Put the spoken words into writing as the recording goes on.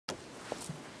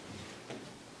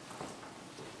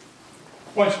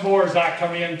Once more, as I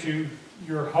come into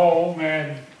your home,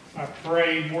 and I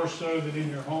pray more so than in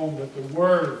your home that the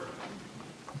Word,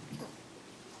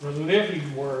 the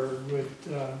living Word, would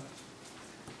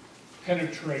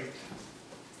penetrate.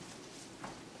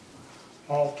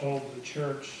 Paul told the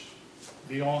church,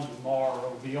 beyond the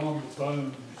marrow, beyond the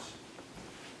bones,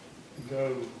 and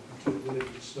go into the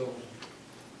living soul.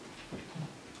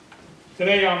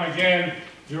 Today I'm again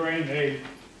doing a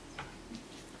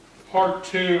part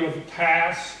 2 of the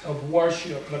paths of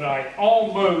worship, but I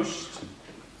almost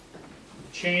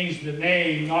changed the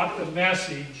name, not the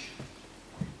message,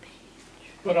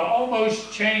 but I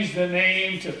almost changed the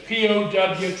name to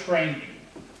POW training.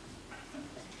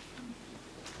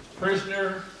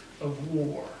 Prisoner of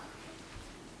war.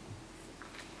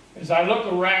 As I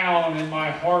look around and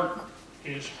my heart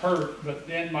is hurt, but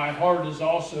then my heart is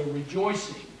also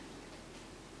rejoicing.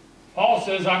 Paul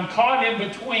says, I'm caught in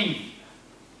between.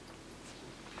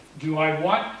 Do I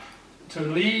want to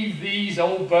leave these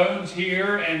old bones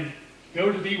here and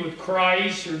go to be with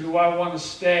Christ, or do I want to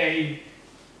stay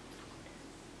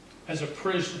as a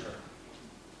prisoner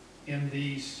in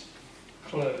these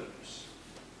clothes?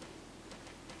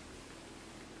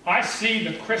 I see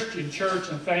the Christian church,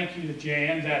 and thank you to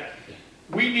Jan, that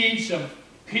we need some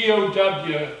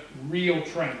POW real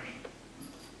training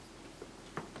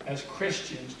as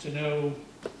Christians to know,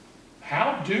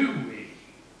 how do we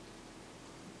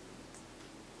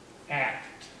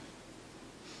act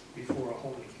before a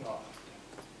holy God?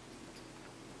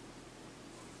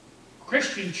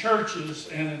 Christian churches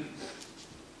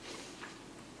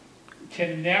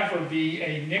can never be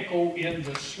a nickel in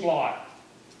the slot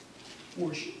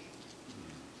worship.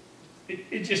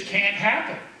 It just can't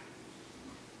happen.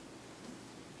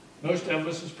 Most of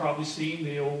us has probably seen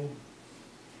the old,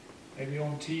 maybe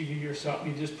on TV or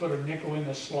something, you just put a nickel in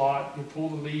the slot, you pull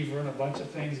the lever and a bunch of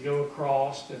things go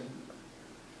across, and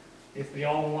if they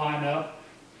all line up,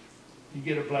 you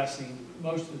get a blessing.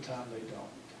 Most of the time they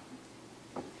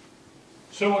don't.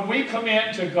 So when we come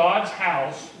into God's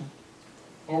house,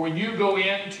 or when you go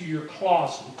into your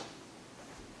closet,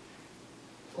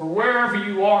 or wherever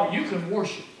you are, you can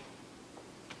worship.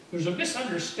 There's a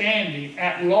misunderstanding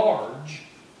at large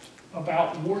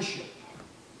about worship.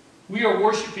 We are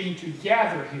worshiping to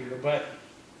gather here, but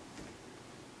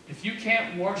if you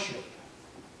can't worship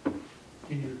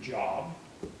in your job,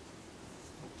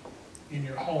 in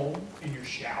your home, in your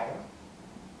shower,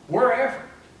 wherever,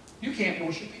 you can't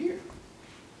worship here.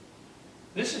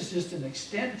 This is just an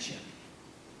extension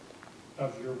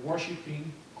of your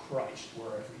worshiping Christ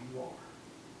wherever you are.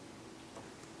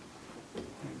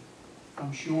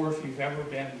 I'm sure if you've ever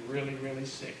been really, really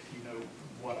sick, you know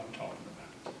what I'm talking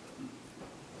about.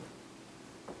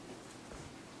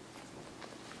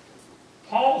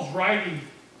 Paul's writing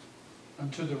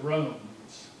unto the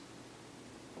Romans.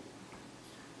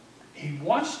 He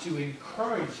wants to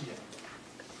encourage them.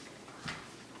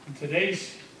 And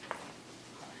today's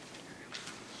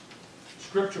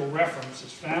scriptural reference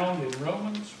is found in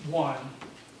Romans 1,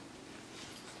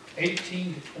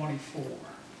 18 to 24.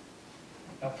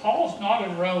 Now, Paul's not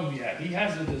in Rome yet. He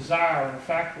has a desire. In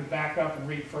fact, we back up and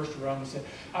read 1 Romans. He said,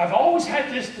 I've always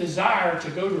had this desire to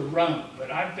go to Rome,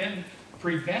 but I've been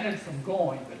prevented from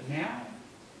going. But now,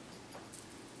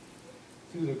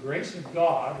 through the grace of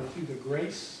God, or through the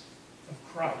grace of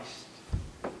Christ,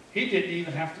 he didn't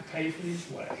even have to pay for his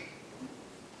way.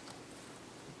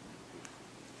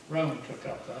 Rome took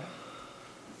up that,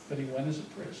 but he went as a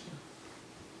prisoner.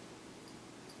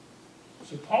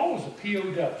 So Paul was a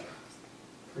POW.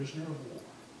 Prisoner of war.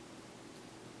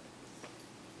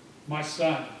 My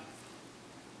son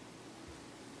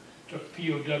took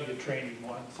POW training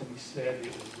once, and he said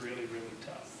it was really, really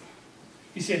tough.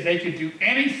 He said they could do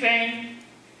anything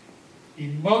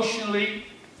emotionally,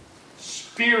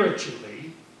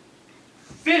 spiritually,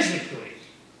 physically,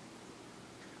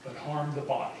 but harm the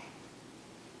body.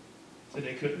 So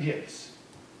they couldn't hit us.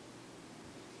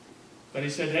 But he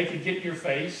said they could get in your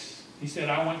face. He said,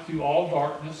 I went through all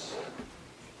darkness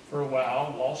for a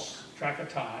while, lost track of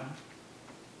time.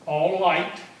 All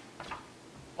light,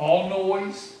 all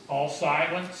noise, all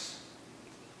silence.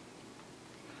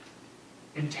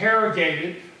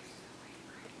 Interrogated,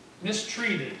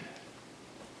 mistreated.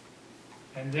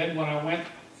 And then when I went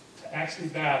to actually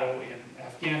battle in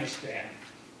Afghanistan,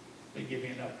 they give me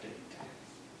an update.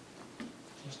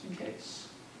 Just in case.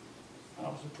 I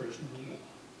was a prisoner of war.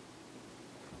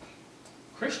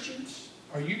 Christians,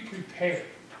 are you prepared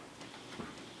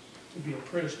to be a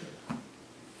prisoner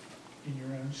in your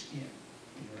own skin,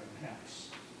 in your own house?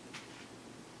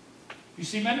 You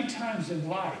see, many times in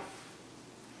life,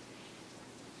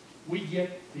 we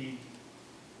get the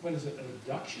what is it,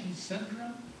 abduction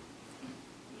syndrome?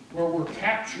 Where we're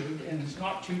captured and it's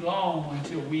not too long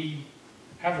until we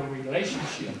have a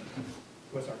relationship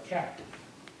with our captive.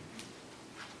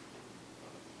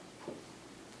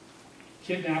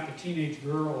 Kidnap a teenage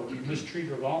girl and you mistreat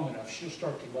her long enough, she'll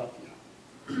start to love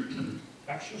you. In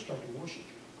fact, she'll start to worship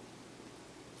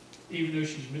you. Even though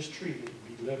she's mistreated,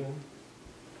 belittled.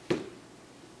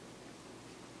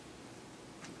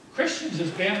 Christians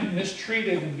have been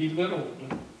mistreated and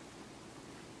belittled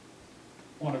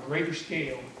on a greater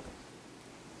scale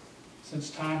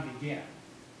since time began.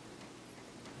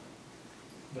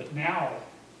 But now,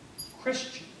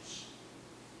 Christians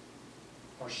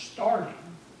are starting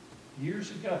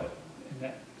years ago, and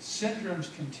that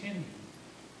syndromes continue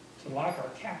to like our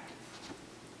captive.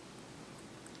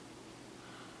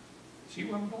 See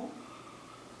where I'm going?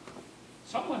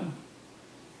 Someone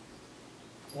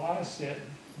wise said,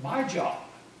 my job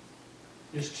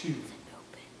is to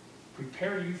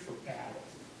prepare you for battle.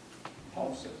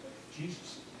 Paul said that. Jesus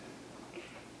said that.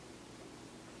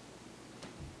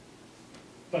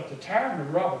 But the tire and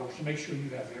the rubber is to make sure you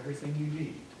have everything you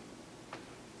need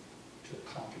to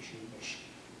accomplish your mission.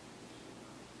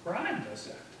 Brian does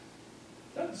that.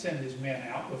 Doesn't send his men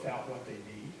out without what they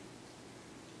need.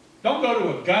 Don't go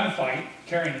to a gunfight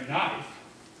carrying a knife.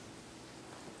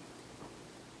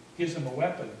 Gives them a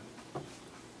weapon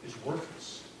is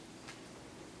worthless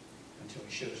until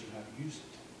he shows them how to use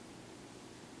it.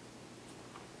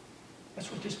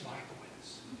 That's what this Bible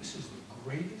is. This is the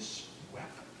greatest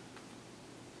weapon.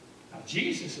 Now,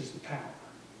 Jesus is the power.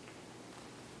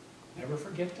 Never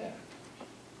forget that.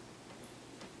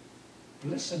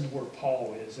 Listen to where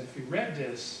Paul is. If you read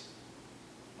this,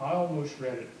 I almost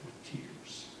read it with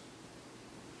tears.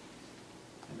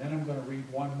 And then I'm going to read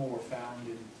one more found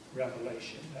in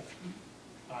Revelation. That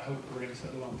I hope brings a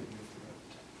lump in your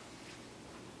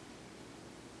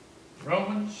throat.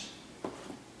 Romans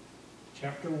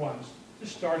chapter 1,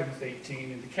 just starting with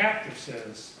 18, and the captive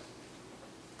says,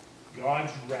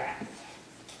 God's wrath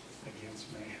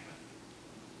against man.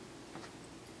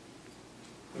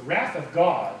 The wrath of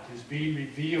God is being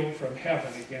revealed from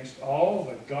heaven against all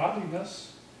the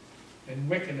godliness and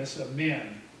wickedness of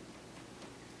men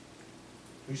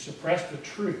who suppress the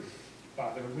truth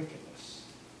by their wickedness.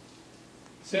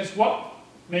 Since what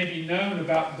may be known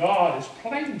about God is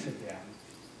plain to them,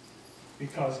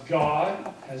 because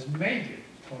God has made it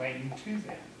plain to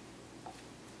them.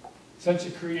 Since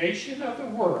the creation of the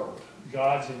world,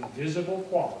 God's invisible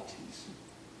qualities,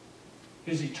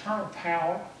 his eternal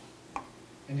power,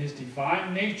 and his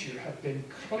divine nature have been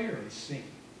clearly seen,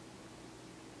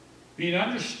 being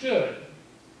understood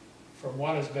from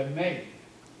what has been made,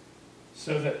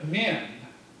 so that men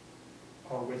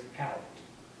are without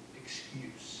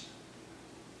excuse.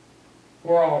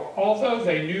 For although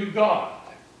they knew God,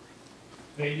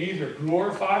 they neither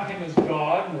glorified him as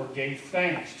God nor gave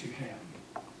thanks to him.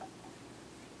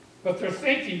 But their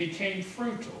thinking became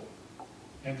futile,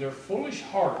 and their foolish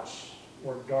hearts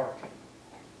were darkened.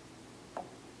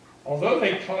 Although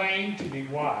they claimed to be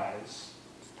wise,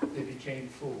 they became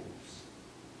fools.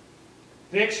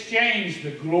 They exchanged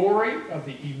the glory of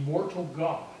the immortal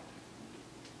God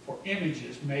for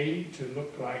images made to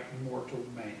look like mortal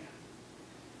man,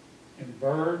 and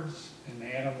birds and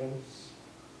animals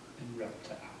and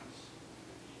reptiles.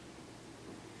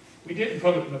 We didn't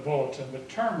put it in the bulletin, but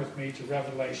turn with me to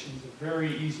Revelations, a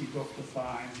very easy book to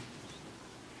find.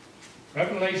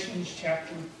 Revelations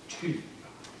chapter 2.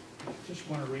 I just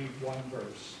want to read one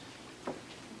verse.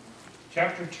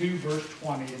 Chapter 2, verse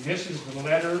 20. And this is the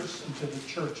letters to the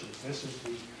churches. This is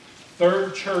the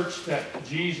third church that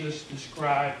Jesus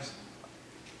describes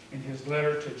in his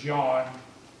letter to John.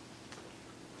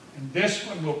 And this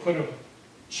one will put a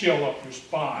chill up your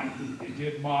spine. It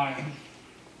did mine.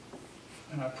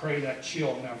 And I pray that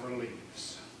chill never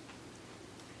leaves.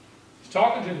 He's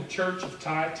talking to the church of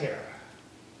Thyatira.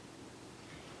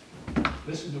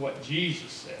 Listen to what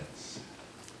Jesus says.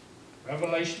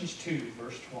 Revelations 2,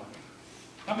 verse 20.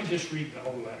 Let me just read the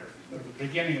whole letter, or the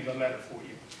beginning of the letter for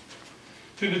you.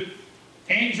 To the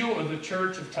angel of the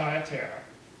church of Thyatira,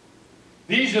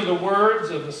 these are the words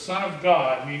of the Son of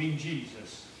God, meaning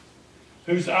Jesus,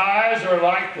 whose eyes are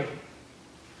like the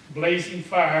blazing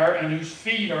fire, and whose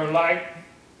feet are like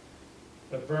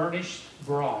the burnished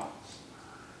bronze.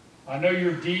 I know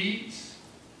your deeds,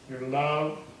 your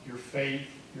love, your faith,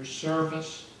 your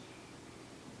service,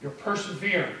 your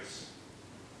perseverance,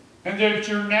 and that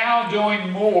you're now doing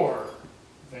more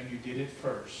than you did at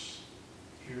first.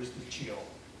 Here's the chill.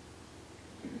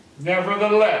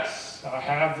 Nevertheless, I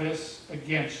have this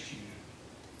against you.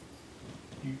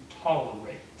 You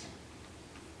tolerate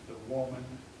the woman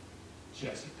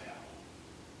Jezebel.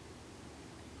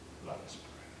 Let us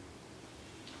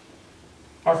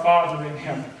pray. Our Father in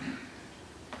heaven,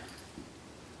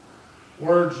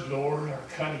 words, Lord, are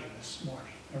cutting this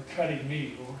morning. They're cutting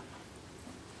me, Lord.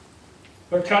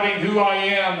 They're cutting who I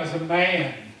am as a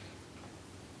man,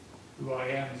 who I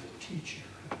am as a teacher,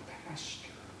 a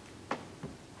pastor.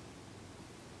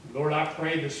 Lord, I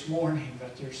pray this morning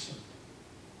that there's some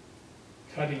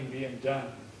cutting being done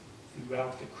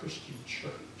throughout the Christian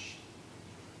church,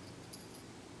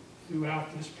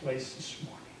 throughout this place this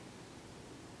morning.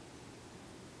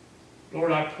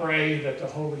 Lord, I pray that the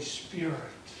Holy Spirit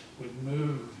would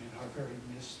move in our very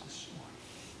midst this morning.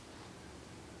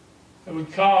 That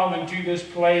would come into this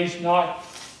place not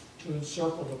to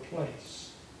encircle the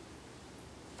place,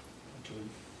 but to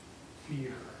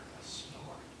fear us,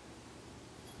 Lord.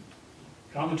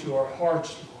 Come into our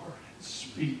hearts, Lord, and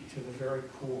speak to the very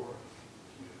core of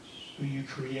who you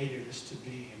created us to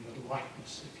be in the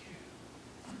likeness of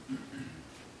you.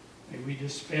 May we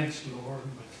dispense, Lord,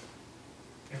 with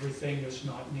everything that's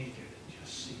not needed and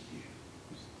just see you.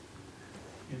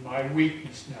 In my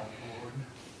weakness now, Lord,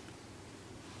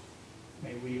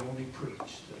 may we only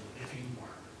preach the living word.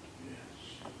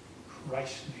 Yes. In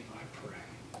Christ's name I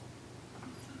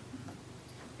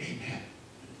pray. Amen.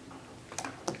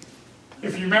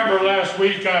 If you remember last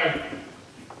week, I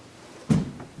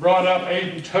brought up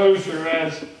Aidan Tozer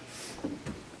as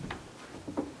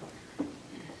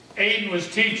Aidan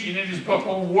was teaching in his book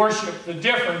on worship the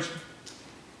difference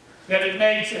that it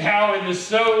makes and how it is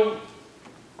so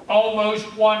almost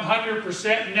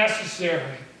 100%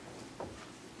 necessary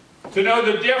to know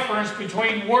the difference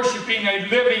between worshiping a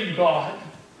living God,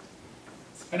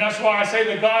 and that's why I say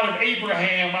the God of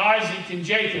Abraham, Isaac, and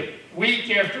Jacob,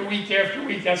 week after week after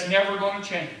week, that's never going to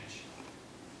change.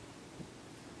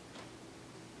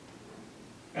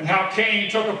 And how Cain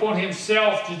took upon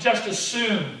himself to just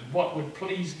assume what would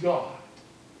please God.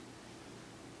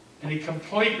 And he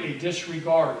completely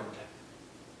disregarded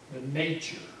the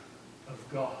nature of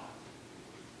God.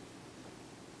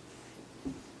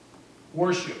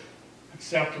 Worship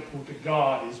acceptable to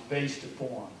God is based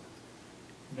upon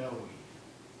knowing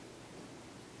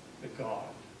the God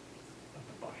of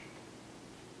the Bible.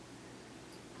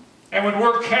 And when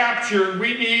we're captured,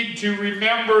 we need to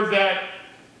remember that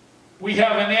we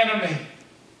have an enemy.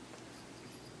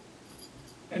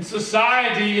 And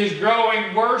society is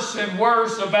growing worse and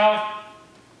worse about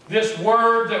this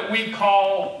word that we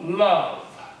call love.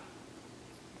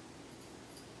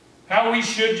 How we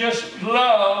should just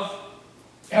love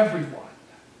everyone.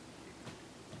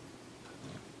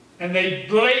 And they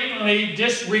blatantly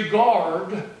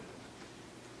disregard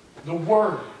the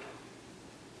word.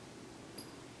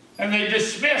 And they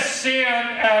dismiss sin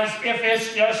as if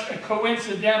it's just a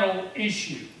coincidental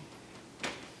issue.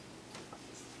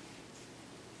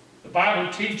 The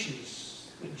Bible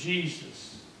teaches that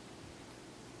Jesus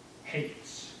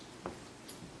hates. And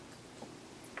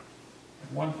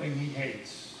one thing he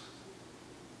hates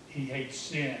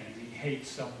sin, and he hates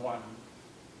someone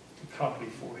to come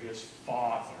before his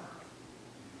Father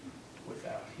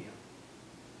without him.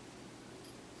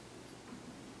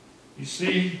 You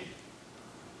see,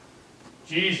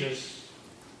 Jesus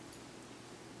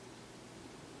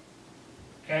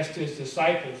asked his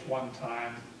disciples one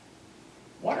time,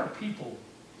 what are people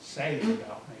saying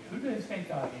about me? Who do they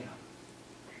think I am?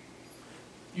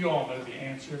 You all know the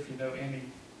answer if you know any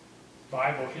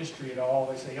Bible history at all.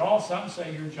 They say, oh, some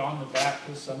say you're John the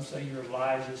Baptist, some say you're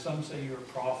Elijah, some say you're a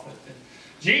prophet. And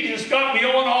Jesus got me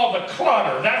on all the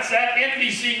clutter. That's that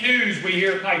NBC News we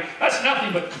hear at night. That's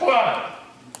nothing but clutter.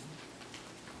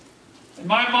 And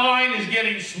my mind is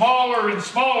getting smaller and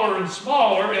smaller and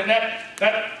smaller, and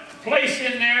that place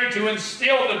in there to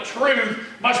instill the truth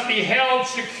must be held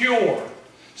secure.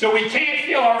 So we can't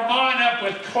fill our mind up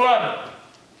with clutter.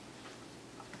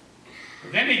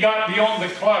 But then he got beyond the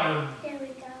clutter. There we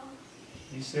go.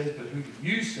 He says, but who do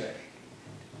you say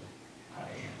I am?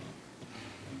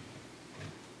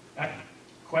 That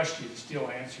question is still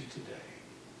answered today.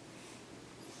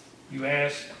 You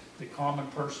ask the common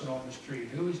person on the street,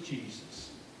 who is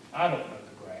Jesus? I don't know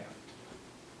the graft.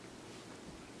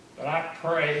 But I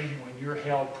pray when you're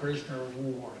held prisoner of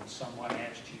war and someone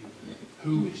asks you,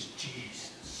 who is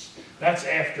Jesus? That's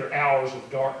after hours of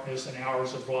darkness and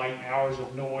hours of light and hours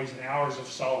of noise and hours of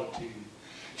solitude.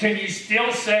 Can you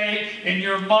still say in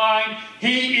your mind,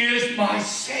 he is my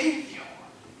Savior?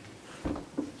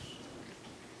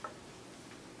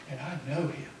 And I know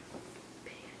him.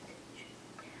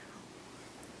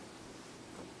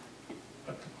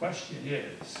 But the question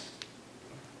is,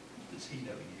 does he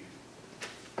know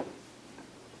you?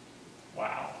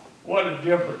 Wow, what a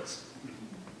difference.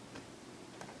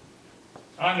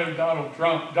 I know Donald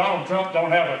Trump. Donald Trump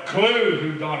don't have a clue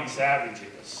who Donnie Savage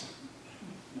is.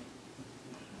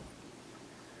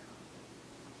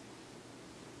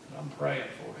 I'm praying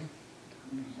for him.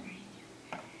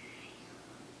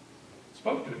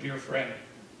 Spoke to a dear friend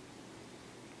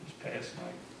this past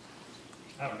night.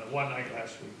 I don't know, one night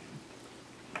last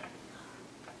week.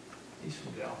 He's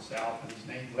from down south, and his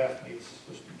name left me. His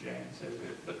sister Jan says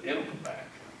it, but it'll come back.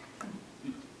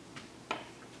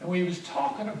 And we was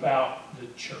talking about the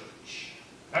church.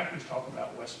 In fact, we was talking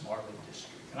about Westmoreland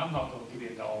District. And I'm not going to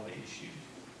get into all the issues.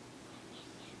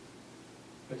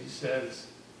 But he says,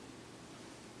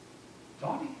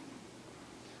 Donnie,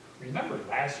 remember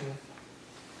Lazarus?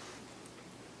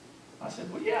 I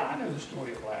said, well, yeah, I know the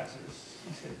story of Lazarus.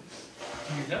 He said,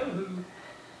 do you know who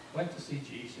went to see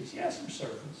Jesus? Yeah, some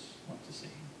servants went to see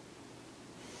him.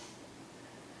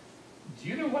 Do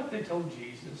you know what they told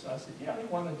Jesus? I said, yeah, they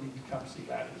wanted him to come see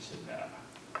Lazarus. He said,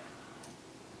 no.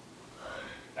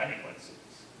 That ain't what it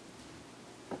says.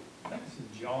 I think it's in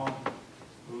John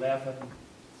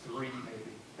 11:3,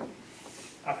 maybe.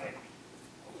 I think.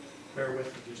 Bear with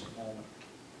me just a moment.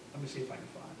 Let me see if I can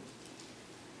find it.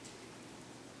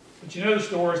 But you know the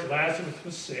story. Lazarus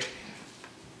was sick.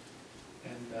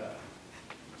 And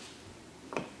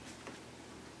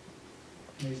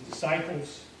his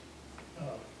disciples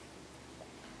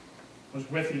was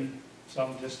with him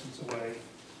some distance away.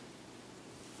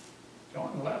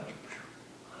 John 11.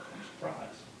 I'm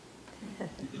surprised.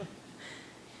 It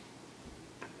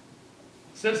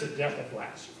says the death of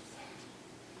Lazarus.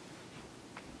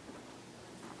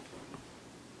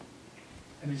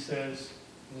 And he says,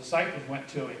 the disciples went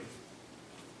to him,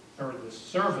 or the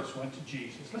servants went to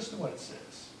Jesus. Listen to what it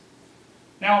says.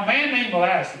 Now a man named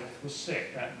Lazarus was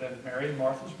sick, that Mary and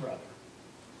Martha's brother.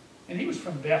 And he was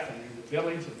from Bethany, the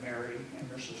village of Mary and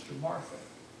her sister Martha.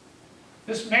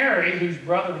 This Mary, whose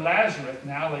brother Lazarus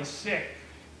now lay sick,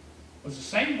 was the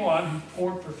same one who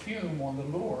poured perfume on the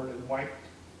Lord and wiped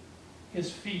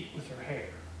his feet with her hair.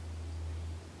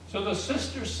 So the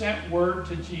sisters sent word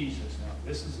to Jesus. Now,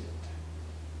 this is it.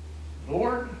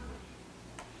 Lord,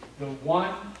 the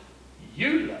one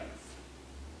you love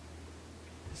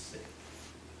is sick.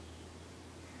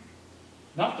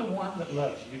 Not the one that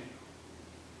loves you.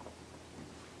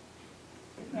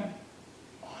 Isn't that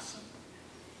awesome?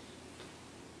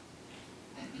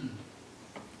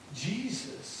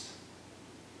 Jesus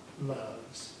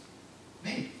loves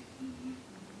me.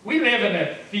 We live in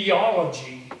a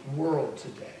theology world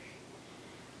today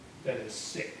that is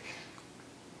sick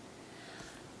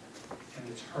and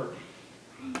it's hurting.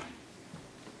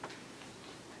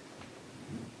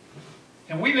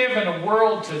 And we live in a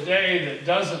world today that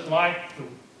doesn't like the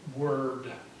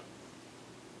word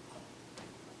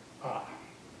I.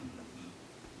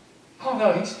 Oh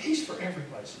no, he's for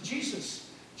everybody. So Jesus,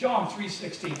 John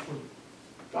 3:16, for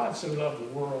God so loved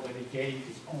the world that he gave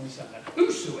his only son, that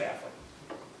whosoever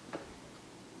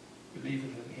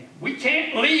believeth in him. We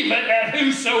can't leave it at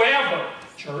whosoever,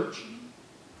 church.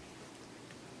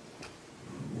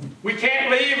 We can't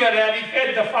leave it at he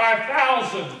fed the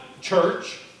 5,000,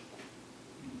 church.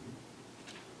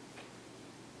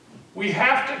 We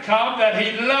have to come that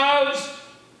he loves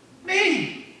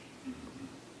me.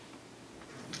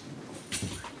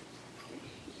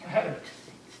 I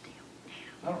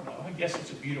don't know, I guess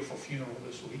it's a beautiful funeral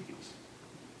this week. It's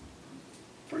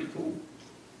pretty cool.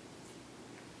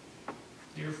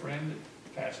 Dear friend that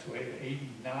passed away at 89,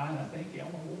 I think,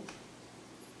 Elmer Wolf.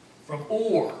 From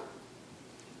Orr.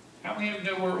 How many of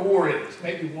you know where Orr is?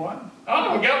 Maybe one?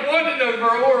 Oh, we got one that knows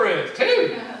where Orr is.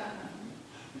 Two.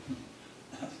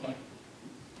 That's like...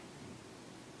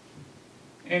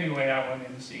 Anyway, I went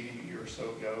in to see him a year or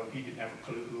so ago. He didn't have a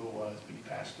clue who it was, but he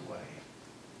passed away.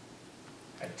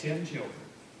 Had 10 children.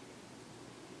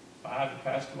 5 had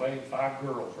passed away and 5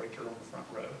 girls right there on the front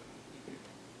row.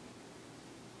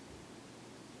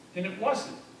 And it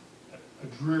wasn't a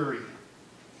dreary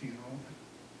funeral.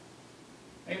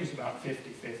 It was about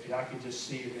 50-50. I could just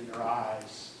see it in their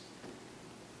eyes.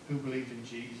 Who believed in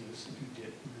Jesus and who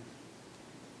didn't.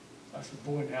 I said,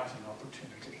 boy, now's an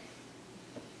opportunity.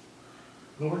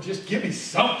 Lord, just give me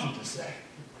something to say.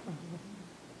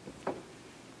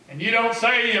 And you don't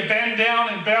say you bend down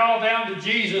and bow down to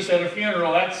Jesus at a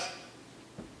funeral. That's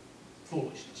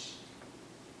foolishness.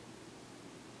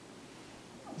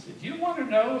 I said, do you want to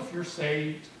know if you're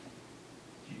saved?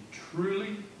 Do you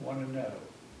truly want to know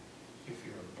if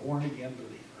you're a born-again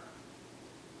believer?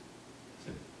 I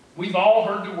said, we've all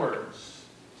heard the words.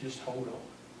 Just hold on.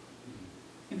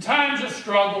 In times of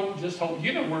struggle, just hold.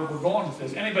 You know where we're going with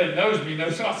this. Anybody that knows me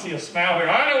knows I see a smile here.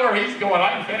 I know where he's going.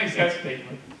 I can finish that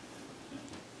statement.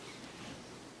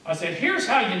 I said, here's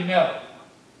how you know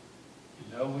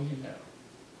know when you know.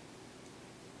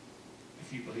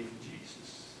 If you believe in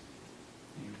Jesus,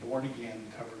 and you're born again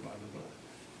and covered by the blood.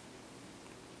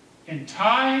 In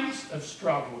times of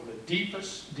struggle, the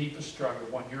deepest, deepest struggle,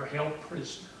 when you're held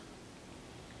prisoner,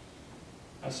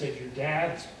 I said, your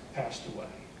dad's passed away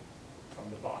from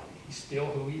the body. He's still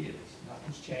who he is.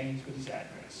 Nothing's changed with his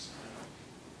address.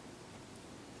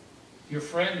 Your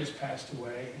friend has passed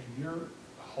away, and you're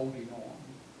holding on.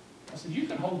 I said, you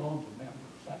can hold on to members.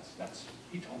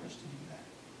 He told us to do that.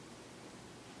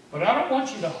 But I don't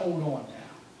want you to hold on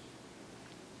now.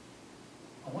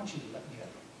 I want you to let go.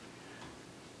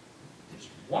 Just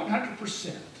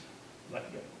 100%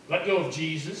 let go. Let go of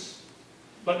Jesus.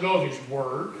 Let go of his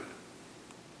word.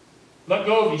 Let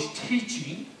go of his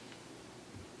teaching.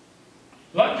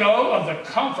 Let go of the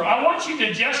comfort. I want you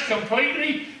to just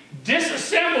completely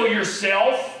disassemble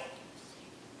yourself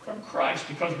from Christ,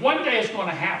 because one day it's going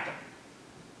to happen.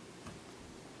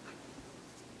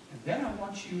 And then I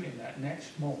want you in that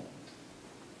next moment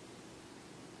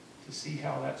to see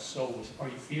how that soul is. Are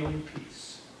you feeling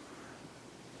peace?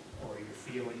 Or are you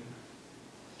feeling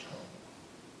trouble?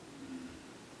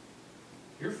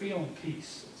 You're feeling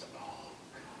peace. It's, oh,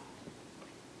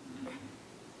 God.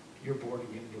 You're born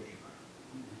again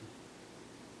believer.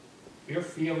 You're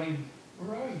feeling,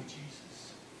 where are you,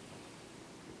 Jesus?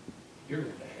 You're in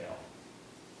the hell.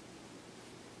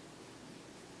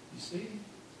 You see,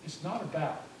 it's not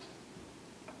about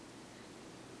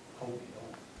holding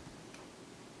on.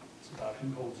 It's about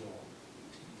who holds on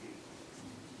to you.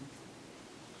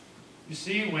 You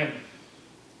see, when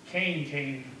Cain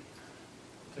came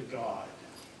to God,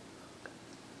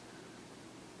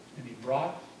 and he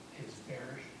brought his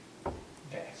very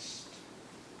best,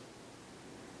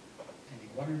 and he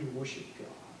wanted to worship God,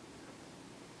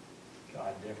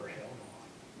 God never held on.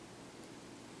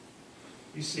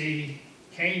 You see,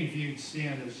 Cain viewed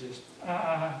sin as just,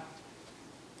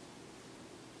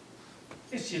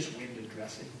 it's just window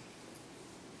dressing.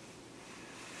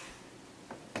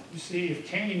 You see, if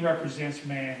Cain represents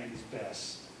man at his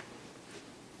best,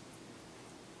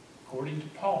 according to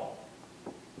Paul,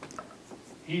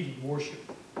 he even worshiped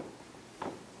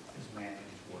as man at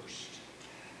his worst.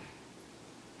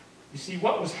 You see,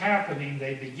 what was happening,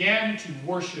 they began to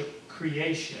worship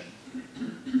creation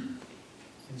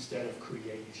instead of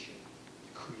creation,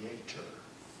 creator.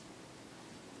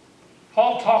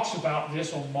 Paul talks about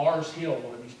this on Mars Hill,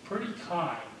 and he's pretty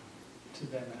kind to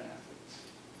them in Athens.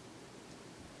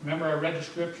 Remember, I read the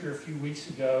scripture a few weeks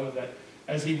ago that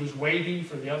as he was waiting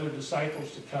for the other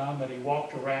disciples to come, that he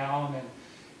walked around and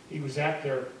he was at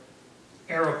their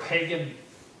Areopagus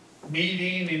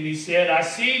meeting, and he said, I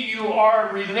see you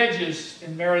are religious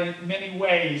in many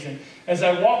ways, and as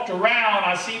I walked around,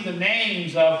 I see the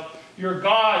names of your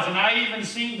gods, and I even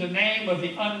seen the name of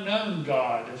the unknown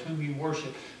God as whom you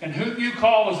worship, and whom you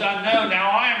call as unknown. Now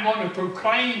I am going to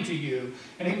proclaim to you.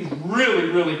 And he was really,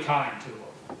 really kind to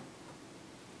them.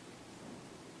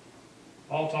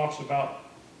 Paul talks about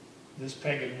this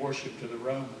pagan worship to the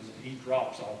Romans, and he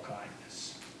drops all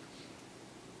kindness.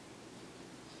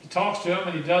 He talks to them,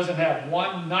 and he doesn't have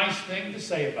one nice thing to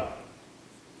say about them.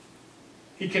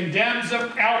 He condemns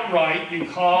them outright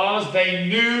because they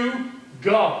knew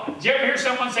God. Did you ever hear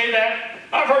someone say that?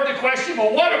 I've heard the question,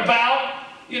 well, what about,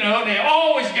 and they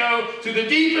always go to the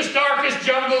deepest, darkest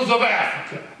jungles of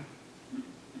Africa.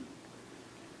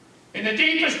 In the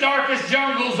deepest, darkest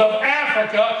jungles of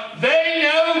Africa, they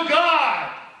know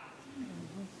God.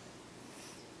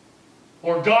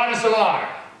 Or God is a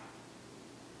liar.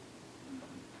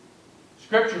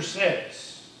 Scripture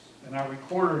says, and I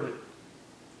recorded it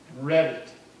and read it,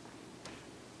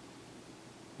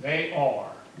 they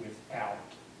are without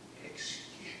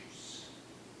excuse.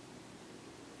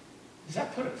 Does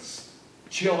that put a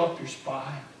chill up your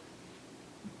spine?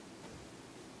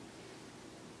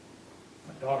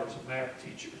 My daughter's a math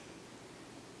teacher,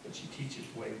 but she teaches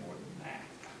way more than that.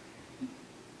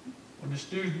 When the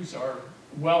students are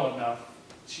well enough,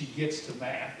 she gets to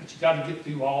math, but you got to get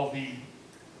through all the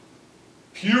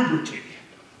puberty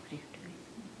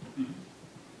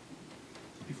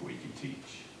before you can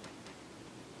teach.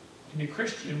 In the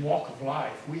Christian walk of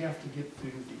life, we have to get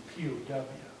through the POW.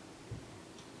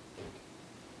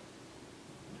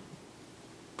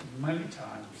 Many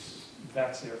times,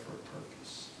 that's there for a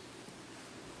purpose.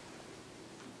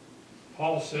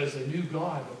 Paul says they knew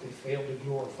God, but they failed to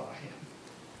glorify Him.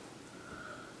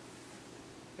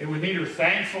 They were neither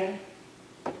thankful,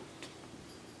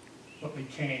 but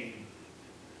became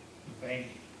vain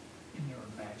in their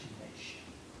imagination.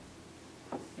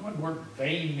 You know what the word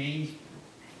vain means?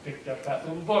 Picked up that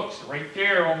little book. It's right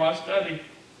there on my study. It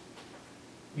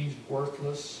means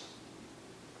worthless,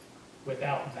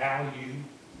 without value,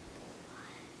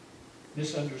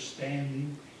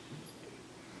 misunderstanding,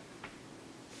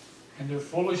 and their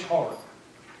foolish heart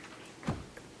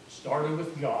started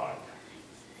with God.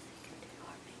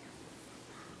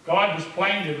 God was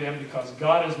plain to them because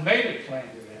God has made it plain to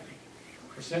them.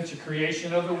 For since the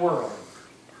creation of the world,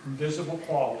 invisible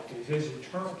qualities, His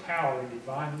eternal power and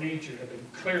divine nature have been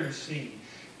clearly seen,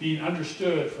 being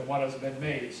understood from what has been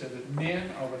made, so that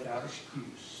men are without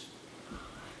excuse.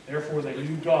 Therefore they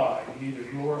knew God, and neither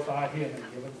glorified Him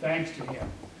and given thanks to Him,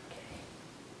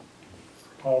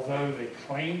 although they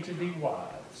claimed to be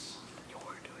wise, they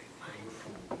were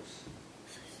fools.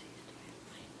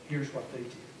 Here's what they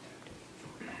did.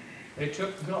 They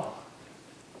took God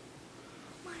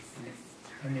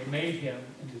and they made Him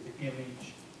into the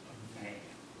image of man.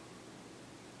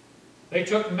 They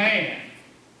took man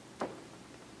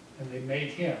and they made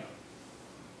him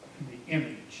in the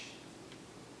image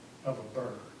of a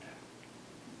bird.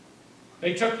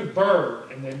 They took the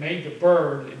bird and they made the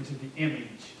bird into the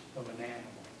image of an animal.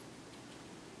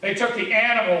 They took the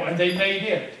animal and they made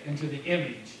it into the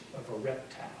image of a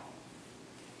reptile.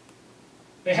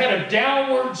 They had a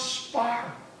downward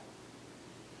spiral.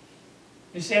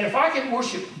 They said, if I can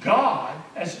worship God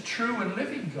as a true and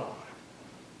living God,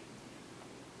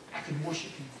 I can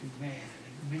worship Him through man,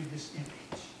 and He made this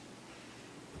image.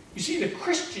 You see, the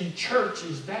Christian church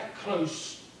is that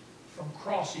close from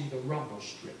crossing the rumble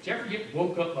strip. Did you ever get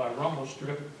woke up by a rumble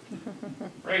strip?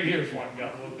 Right here's one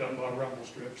got woke up by a rumble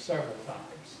strip several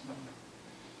times.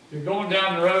 You're going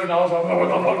down the road and all of a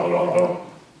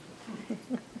sudden,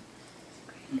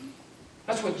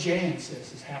 that's what Jan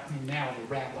says is happening now, the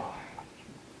rabbi.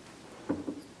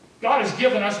 God has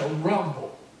given us a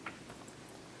rumble.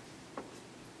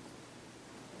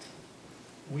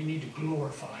 We need to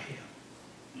glorify Him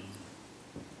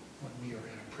when we are in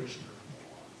a prisoner of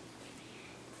war.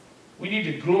 We need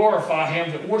to glorify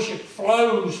Him, that worship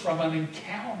flows from an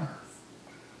encounter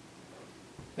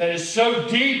that is so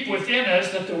deep within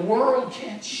us that the world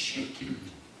can't shake it.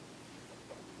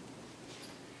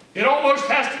 It almost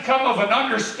has to come of an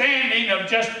understanding of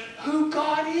just who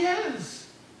God is.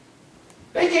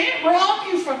 They can't rob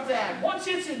you from that once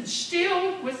it's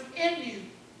instilled within you.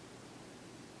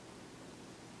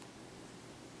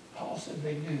 Paul said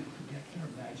they knew, yet their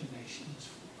imagination was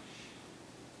foolish.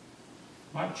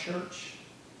 My church,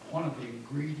 one of the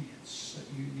ingredients that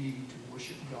you need to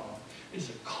worship God is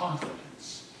a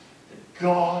confidence that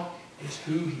God is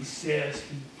who He says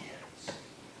He is.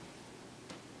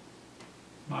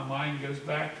 My mind goes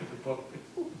back to the book that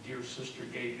dear sister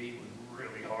gave me. It was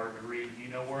really hard to read. You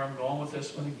know where I'm going with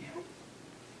this one again?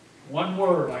 One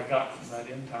word I got from that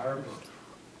entire book: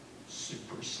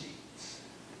 supersedes.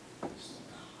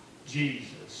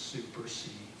 Jesus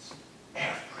supersedes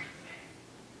everything.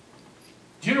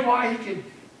 Do you know why He could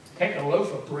take a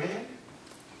loaf of bread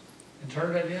and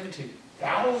turn it into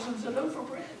thousands of loaves of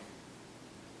bread?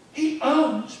 He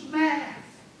owns math.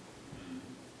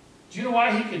 Do you know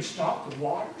why He can stop the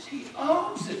waters? He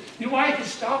owns it. You know why He can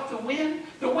stop the wind?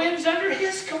 The wind's under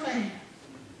His command.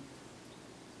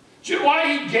 Do you know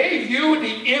why He gave you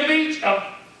the image of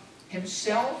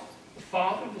Himself, the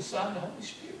Father, the Son, and the Holy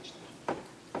Spirit?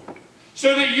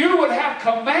 So that you would have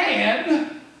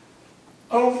command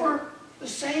over the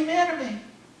same enemy.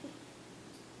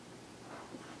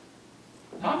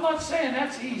 Now, I'm not saying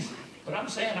that's easy, but I'm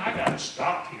saying I got to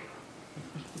stop here.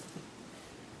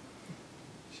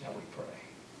 Shall we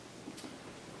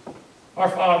pray? Our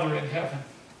Father in heaven,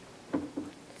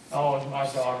 oh, as my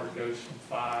daughter goes from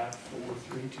 5, 4,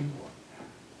 3, 2,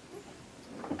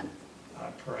 1,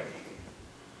 I pray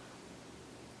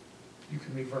you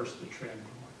can reverse the trend, Lord.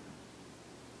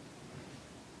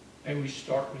 May we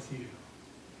start with you.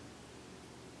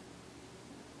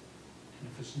 And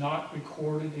if it's not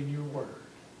recorded in your word,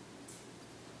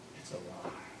 it's a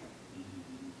lie.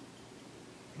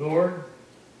 Lord,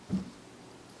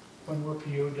 when we're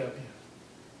POW,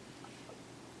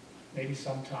 maybe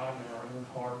sometime in our own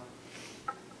heart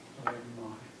or in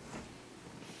mind,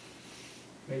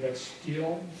 may that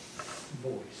still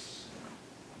voice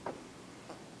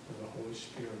of the Holy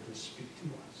Spirit just speak to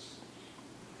us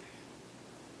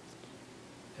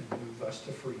and move us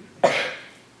to freedom. In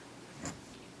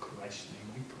Christ's name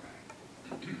we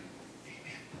pray.